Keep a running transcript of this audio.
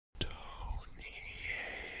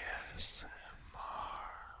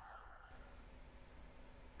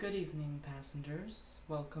Good evening, passengers.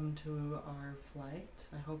 Welcome to our flight.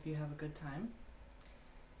 I hope you have a good time.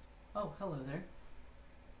 Oh, hello there.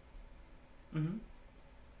 Mm-hmm.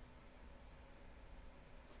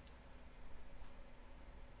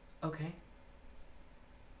 Okay.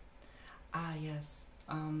 Ah, yes.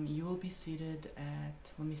 You will be seated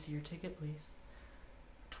at, let me see your ticket, please.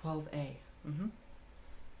 12A. Mm-hmm.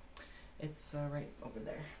 It's right over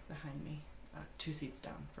there, behind me. 2 seats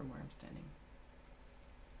down from where I'm standing.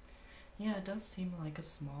 Yeah, it does seem like a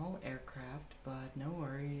small aircraft, but no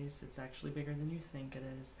worries. It's actually bigger than you think it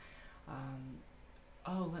is.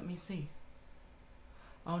 Oh, let me see.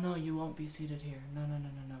 Oh no, you won't be seated here. No, no, no,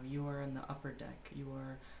 no, no. You are in the upper deck. You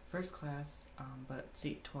are first class, but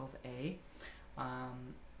seat 12A.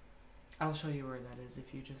 Um, I'll show you where that is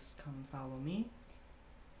if you just come follow me.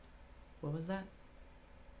 What was that?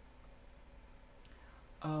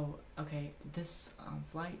 Oh, okay. This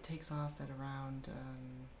flight takes off at around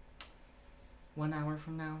 1 hour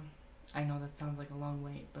from now. I know that sounds like a long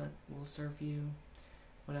wait, but we'll serve you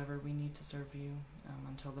whatever we need to serve you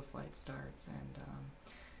until the flight starts, and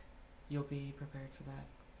you'll be prepared for that.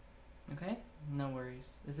 Okay? No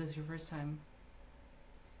worries. Is this your first time?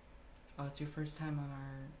 Oh, it's your first time on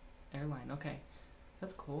our airline. Okay.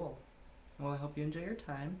 That's cool. Well, I hope you enjoy your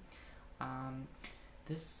time.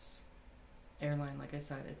 This airline, like I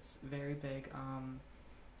said, it's very big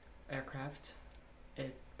aircraft.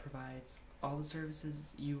 It provides all the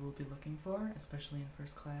services you will be looking for, especially in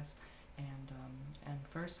first class. And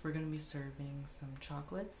first, we're going to be serving some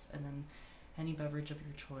chocolates, and then any beverage of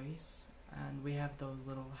your choice. And we have those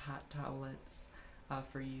little hot towelettes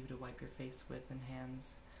for you to wipe your face with and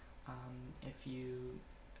hands if you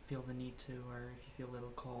feel the need to, or if you feel a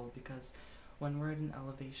little cold, because when we're at an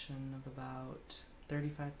elevation of about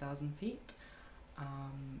 35,000 feet,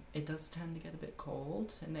 it does tend to get a bit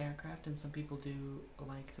cold in the aircraft, and some people do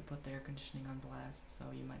like to put the air conditioning on blast, so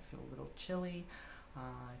you might feel a little chilly.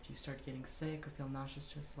 If you start getting sick or feel nauseous,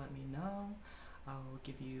 just let me know. I'll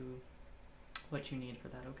give you what you need for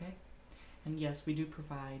that, okay? And yes, we do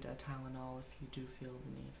provide Tylenol if you do feel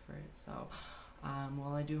the need for it. So,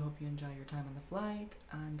 well, I do hope you enjoy your time on the flight,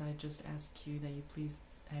 and I just ask you that you please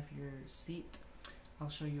have your seat. I'll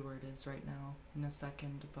show you where it is right now in a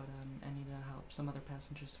second, but I need to help some other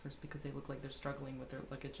passengers first because they look like they're struggling with their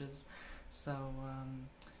luggages. So,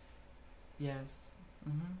 yes.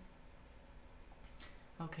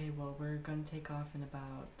 Okay, well, we're going to take off in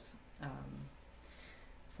about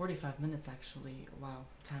 45 minutes, actually. Wow,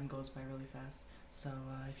 time goes by really fast. So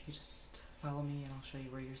if you just follow me and I'll show you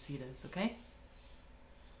where your seat is, okay?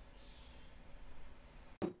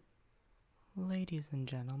 Ladies and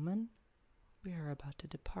gentlemen, we are about to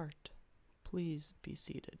depart. Please be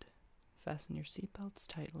seated. Fasten your seatbelts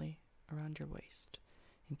tightly around your waist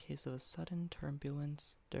in case of a sudden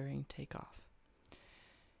turbulence during takeoff.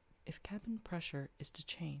 If cabin pressure is to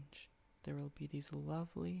change, there will be these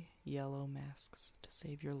lovely yellow masks to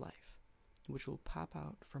save your life, which will pop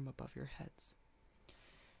out from above your heads.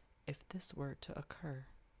 If this were to occur,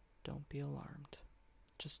 don't be alarmed.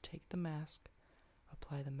 Just take the mask,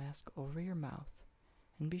 apply the mask over your mouth,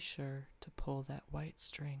 and be sure to pull that white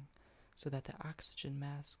string so that the oxygen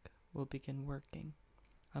mask will begin working.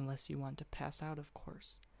 Unless you want to pass out, of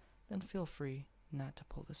course, then feel free not to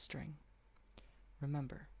pull the string.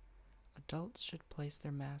 Remember, adults should place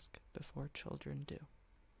their mask before children do,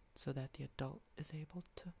 so that the adult is able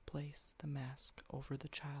to place the mask over the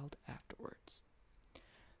child afterwards.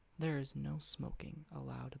 There is no smoking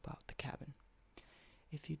allowed about the cabin.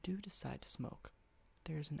 If you do decide to smoke,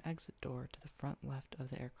 there is an exit door to the front left of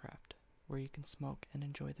the aircraft, where you can smoke and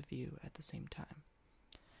enjoy the view at the same time.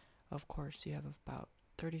 Of course, you have about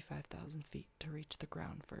 35,000 feet to reach the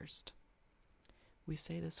ground first. We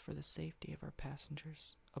say this for the safety of our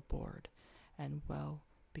passengers aboard, and well,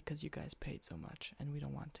 because you guys paid so much and we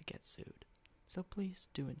don't want to get sued. So please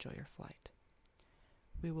do enjoy your flight.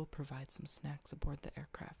 We will provide some snacks aboard the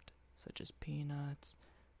aircraft, such as peanuts,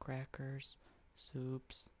 crackers,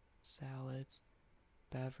 soups, salads,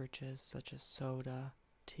 beverages such as soda,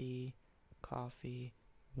 tea, coffee,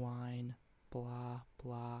 wine, blah,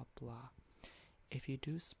 blah, blah. If you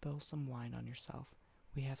do spill some wine on yourself,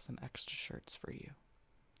 we have some extra shirts for you,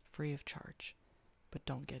 free of charge, but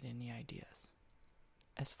don't get any ideas.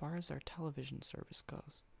 As far as our television service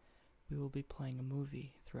goes, we will be playing a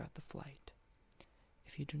movie throughout the flight.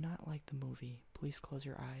 If you do not like the movie, please close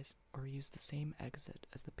your eyes or use the same exit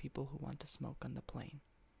as the people who want to smoke on the plane.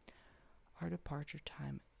 Our departure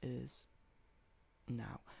time is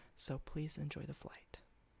now, so please enjoy the flight.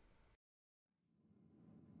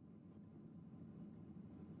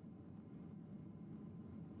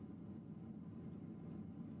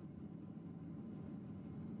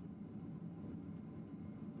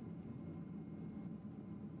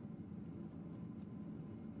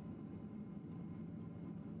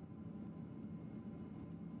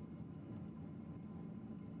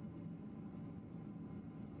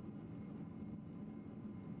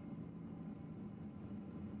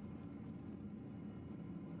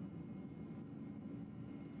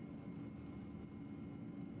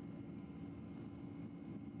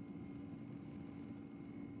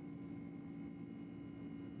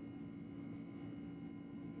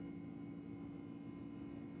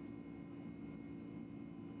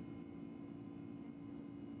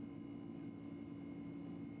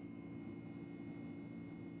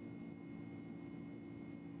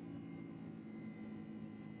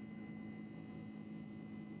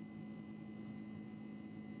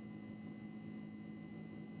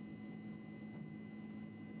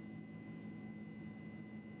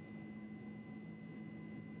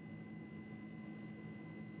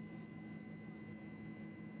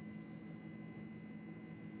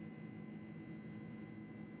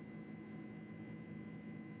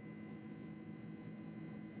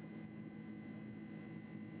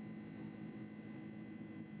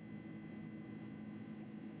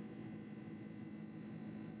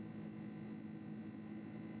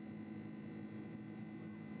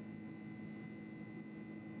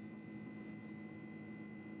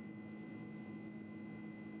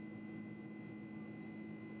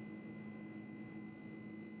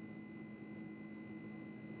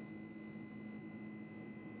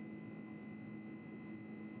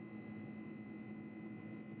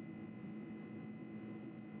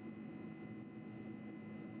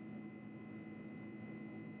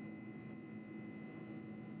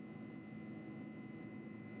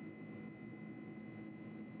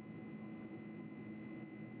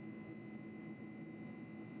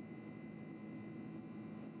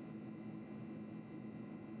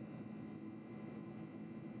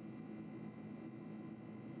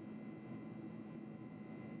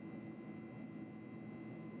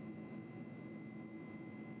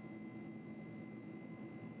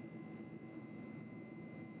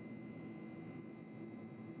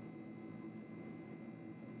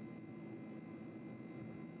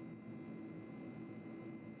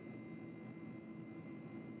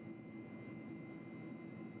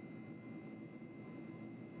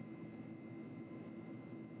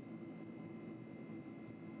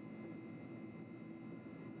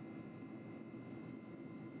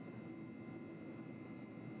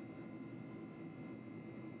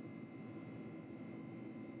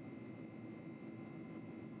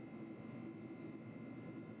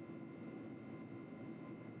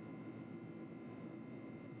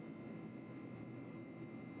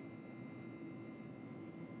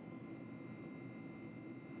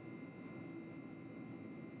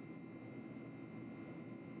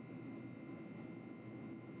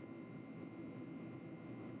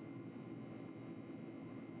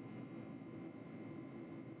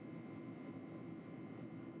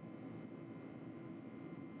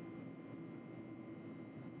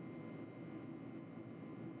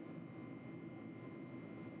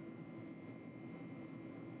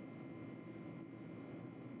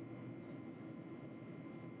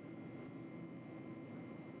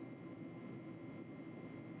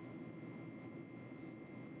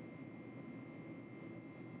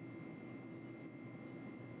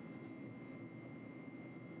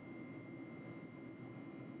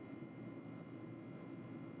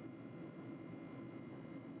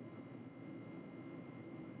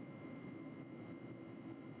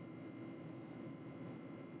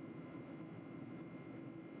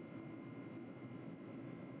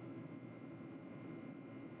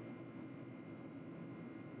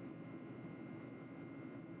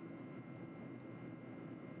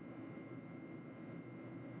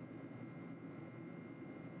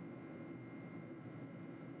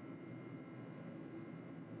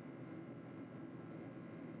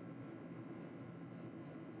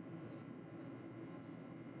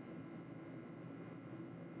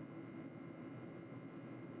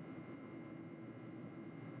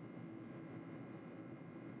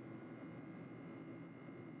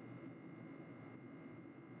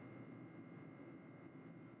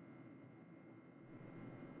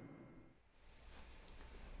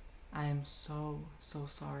 I am so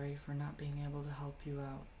sorry for not being able to help you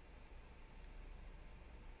out.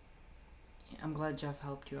 I'm glad Jeff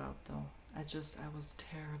helped you out, though. I was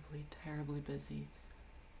terribly busy.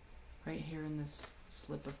 Right here in this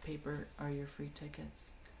slip of paper are your free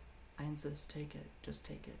tickets. I insist, take it. Just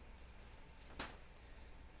take it.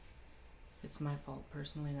 It's my fault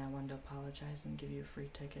personally, and I wanted to apologize and give you free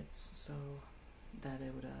tickets so that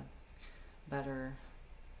it would better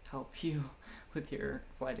help you with your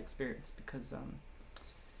flight experience, because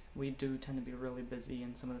we do tend to be really busy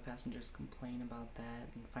and some of the passengers complain about that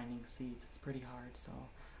and finding seats. It's pretty hard, so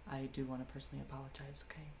I do want to personally apologize,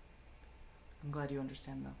 okay? I'm glad you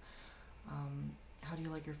understand though. How do you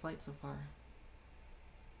like your flight so far?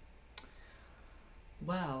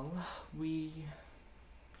 Well,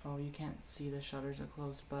 oh, you can't see, the shutters are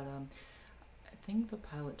closed, but I think the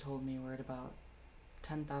pilot told me we're at about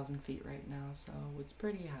 10,000 feet right now, so it's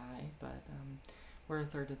pretty high, but we're a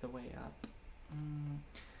third of the way up.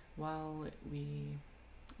 While we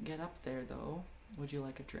get up there, though, would you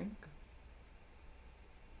like a drink?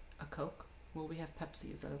 A Coke? Well, we have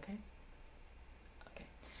Pepsi, is that okay? Okay.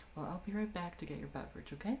 Well, I'll be right back to get your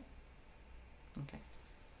beverage, okay? Okay.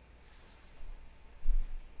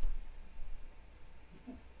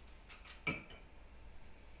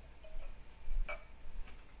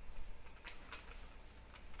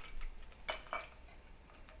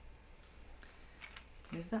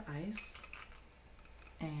 Here's the ice,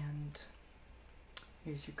 and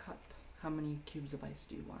here's your cup. How many cubes of ice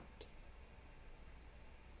do you want?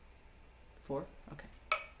 4? Okay.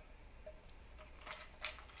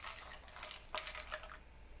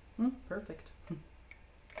 Perfect.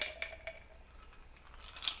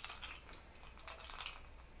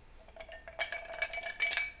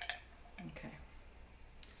 Okay.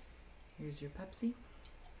 Here's your Pepsi.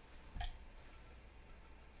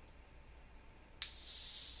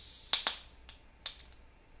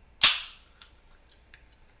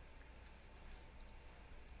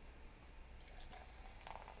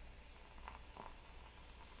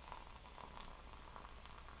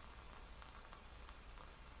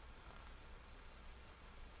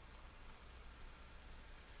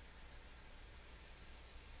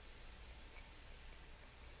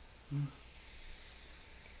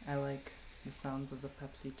 I like the sounds of the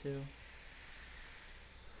Pepsi too.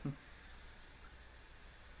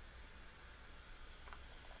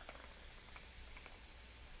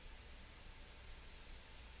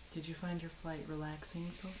 Did you find your flight relaxing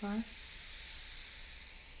so far?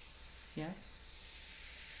 Yes?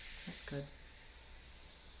 That's good.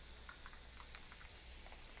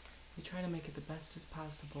 We try to make it the best as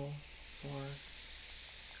possible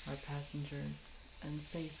for our passengers and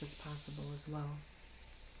safe as possible as well.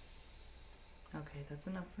 Okay, that's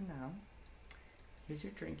enough for now. Here's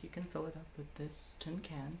your drink. You can fill it up with this tin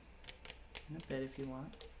can in a bit if you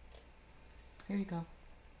want. Here you go.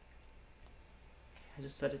 Okay, I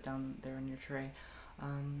just set it down there on your tray.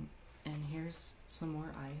 And here's some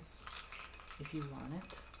more ice if you want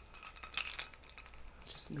it. I'll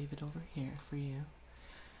just leave it over here for you.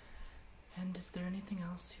 And is there anything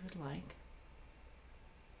else you would like?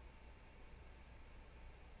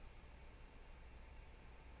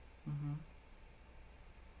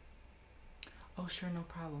 Oh, sure, no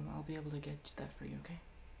problem. I'll be able to get that for you, okay?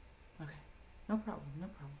 Okay. No problem, no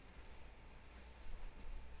problem.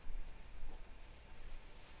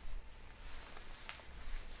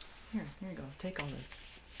 Here you go. Take all this.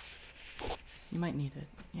 You might need it.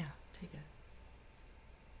 Yeah, take it.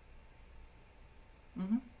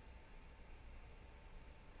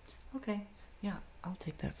 Okay. Yeah, I'll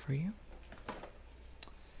take that for you.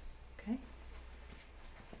 Okay.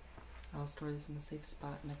 I'll store this in a safe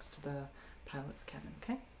spot next to the pilot's cabin,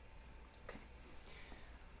 okay? Okay.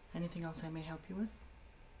 Anything else I may help you with?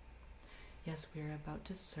 Yes, we're about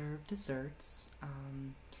to serve desserts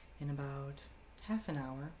in about half an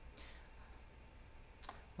hour.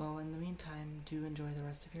 Well, in the meantime, do enjoy the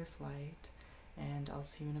rest of your flight, and I'll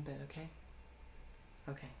see you in a bit, okay?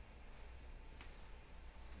 Okay.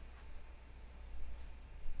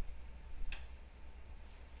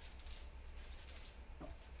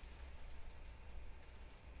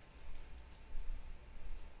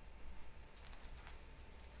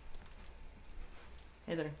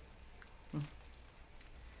 Hey there. Well,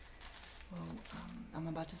 I'm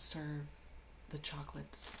about to serve the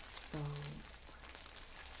chocolates, so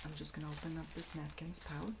I'm just gonna open up this napkins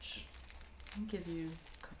pouch and give you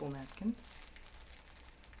a couple napkins.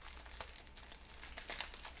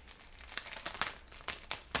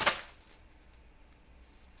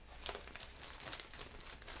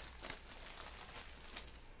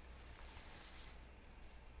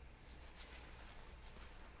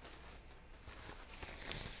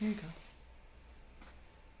 Here you go.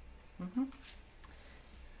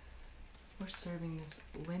 We're serving this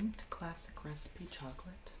Lindt classic recipe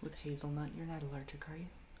chocolate with hazelnut. You're not allergic, are you?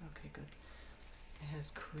 Okay, good. It has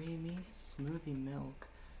creamy smoothie milk,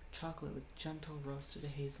 chocolate with gentle roasted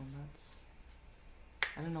hazelnuts.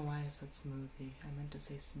 I don't know why I said smoothie. I meant to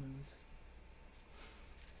say smooth.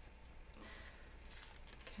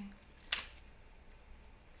 Okay.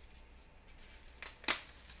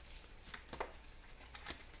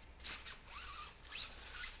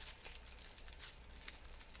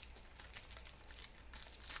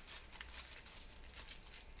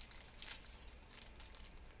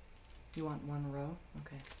 You want one row?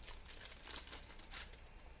 Okay.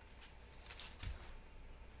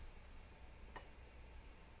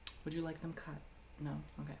 Would you like them cut? No?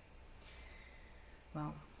 Okay.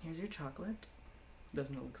 Well, here's your chocolate.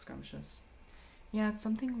 Doesn't it look scrumptious? Yeah, it's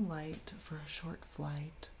something light for a short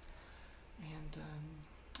flight. And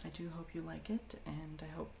I do hope you like it, and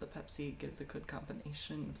I hope the Pepsi gives a good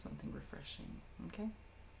combination of something refreshing. Okay?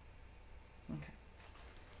 Okay.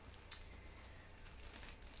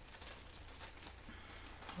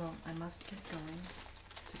 Well, I must get going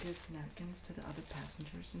to give napkins to the other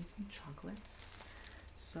passengers and some chocolates.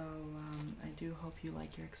 So, I do hope you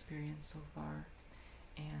like your experience so far,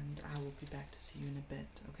 and I will be back to see you in a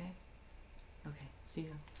bit, okay? Okay, see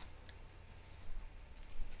you.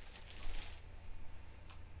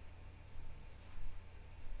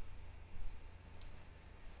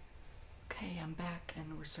 Okay, I'm back,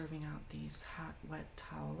 and we're serving out these hot, wet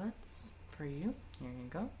towelettes for you. Here you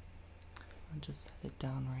go. I'll just set it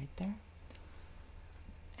down right there.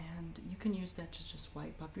 And you can use that to just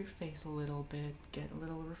wipe up your face a little bit, get a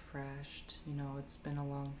little refreshed. You know, it's been a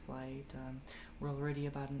long flight. We're already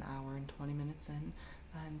about an hour and 20 minutes in,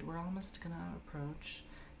 and we're almost gonna approach.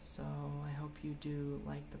 So I hope you do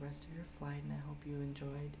like the rest of your flight, and I hope you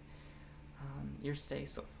enjoyed your stay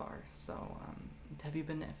so far. So have you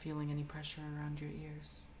been feeling any pressure around your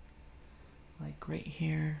ears? Like right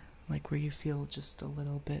here, like where you feel just a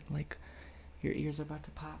little bit like your ears are about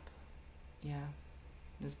to pop? Yeah.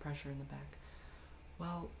 There's pressure in the back.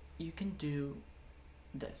 Well, you can do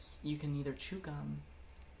this. You can either chew gum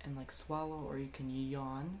and like swallow, or you can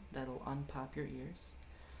yawn. That'll unpop your ears.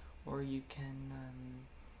 Or you can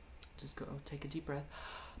just go take a deep breath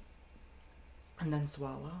and then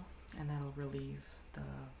swallow, and that'll relieve the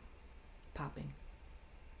popping.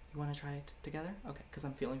 You want to try it together? Okay, because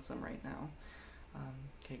I'm feeling some right now.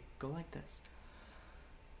 Okay, go like this.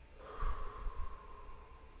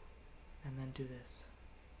 And then do this.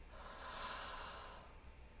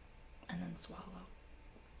 And then swallow.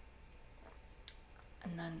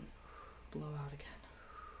 And then blow out again.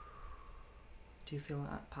 Do you feel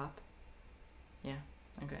it pop? Yeah?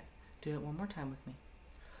 Okay. Do it one more time with me.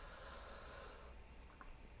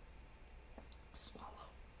 Swallow.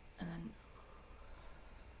 And then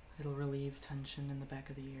it'll relieve tension in the back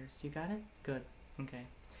of the ears. You got it? Good. Okay.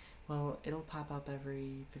 Well, it'll pop up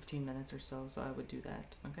every 15 minutes or so, so I would do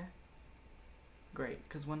that. Okay? Great.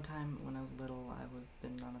 Because one time when I was little, I've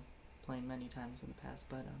been on a plane many times in the past,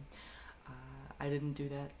 but I didn't do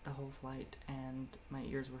that the whole flight, and my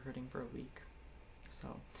ears were hurting for a week.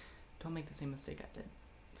 So don't make the same mistake I did.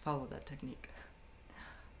 Follow that technique.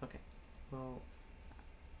 Okay. Well,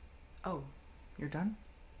 oh, you're done?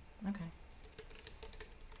 Okay.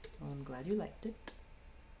 Well, I'm glad you liked it.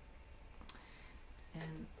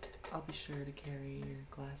 And I'll be sure to carry your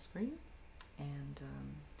glass for you. And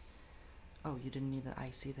oh, you didn't need the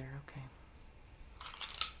icy there. Okay.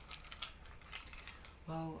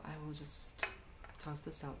 Well, I will just toss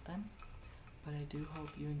this out then, but I do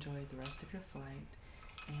hope you enjoy the rest of your flight,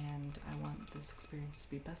 and I want this experience to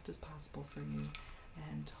be best as possible for you,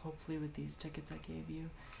 and hopefully with these tickets I gave you,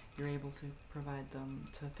 you're able to provide them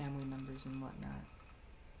to family members and whatnot.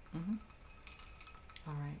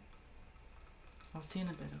 Alright. I'll see you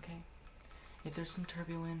in a bit, okay? If there's some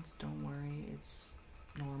turbulence, don't worry, it's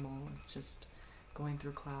normal. It's just going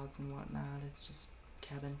through clouds and whatnot. It's just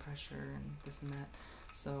cabin pressure and this and that.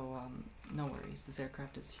 So, no worries. This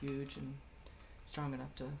aircraft is huge and strong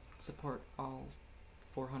enough to support all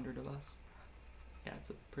 400 of us. Yeah, it's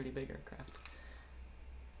a pretty big aircraft.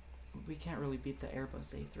 We can't really beat the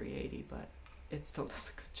Airbus A380, but it still does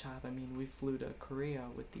a good job. I mean, we flew to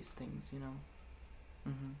Korea with these things, you know.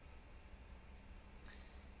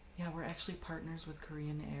 Yeah, we're actually partners with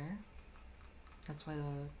Korean Air. That's why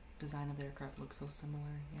the design of the aircraft looks so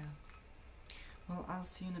similar, yeah. Well, I'll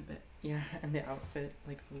see you in a bit. Yeah, and the outfit,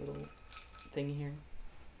 like the little thing here.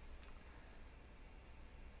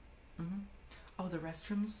 Oh, the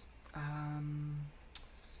restrooms,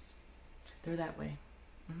 they're that way.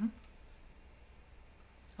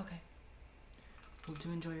 Okay. Well,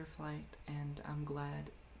 do enjoy your flight, and I'm glad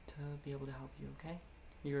to be able to help you, okay?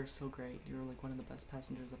 You're so great. You're like one of the best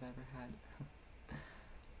passengers I've ever had.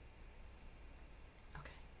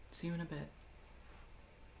 Okay. See you in a bit.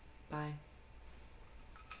 Bye.